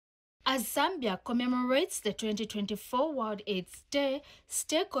As Zambia commemorates the 2024 World AIDS Day,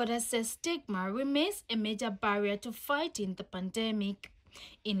 stakeholders say stigma remains a major barrier to fighting the pandemic.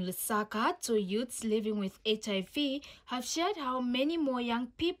 In Lusaka, 2 youths living with HIV have shared how many more young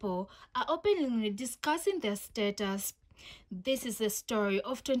people are openly discussing their status. This is the story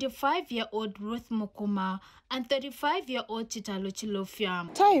of 25-year-old Ruth Mukuma and 35-year-old Chitalo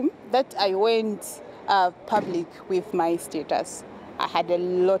Chilofia. Time that I went public with my status, I had a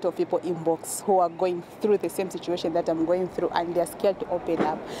lot of people inbox who are going through the same situation that I'm going through, and they're scared to open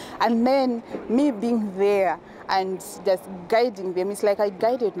up. And then me being there and just guiding them, it's like I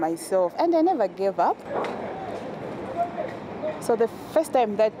guided myself and I never gave up. So the first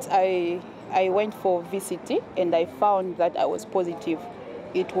time that I went for VCT and I found that I was positive,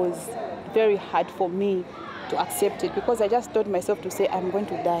 it was very hard for me to accept it, because I just told myself to say I'm going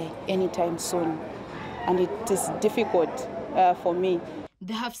to die anytime soon, and it is difficult for me.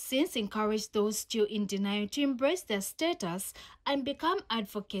 They have since encouraged those still in denial to embrace their status and become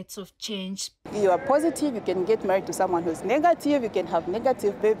advocates of change. You are positive, you can get married to someone who's negative, you can have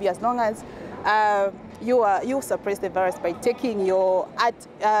negative baby, as long as you suppress the virus by taking your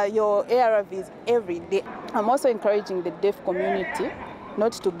ARVs every day. I'm also encouraging the deaf community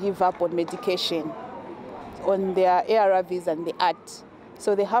not to give up on medication, on their ARVs and the art.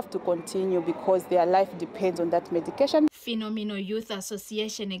 So they have to continue because their life depends on that medication. Phenomenal Youth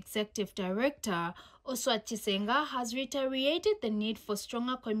Association Executive Director Oswa Chisenga has reiterated the need for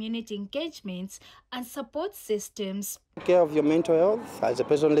stronger community engagements and support systems. Take care of your mental health as a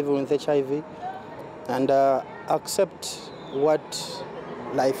person living with HIV, and accept what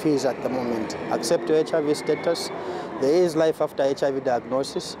life is at the moment. Accept your HIV status. There is life after HIV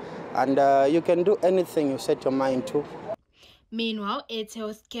diagnosis, and you can do anything you set your mind to. Meanwhile, AIDS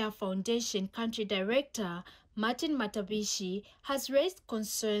Healthcare Foundation Country Director Martin MATABISHI has raised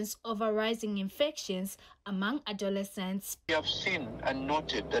concerns over rising infections among adolescents. We have seen and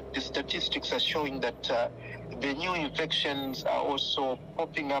noted that the statistics are showing that the new infections are also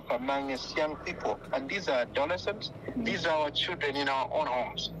popping up among us young people. And these are adolescents, these are our children in our own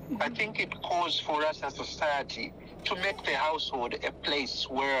homes. I think it calls for us as a society to make the household a place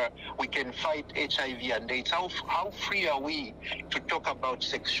where we can fight HIV and AIDS. How free are we to talk about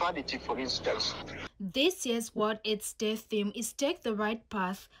sexuality, for instance? This year's World AIDS Day theme is Take the Right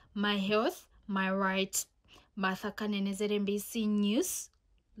Path, My Health, My Right. Martha Kanene, ZNBC News,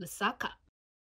 Lusaka.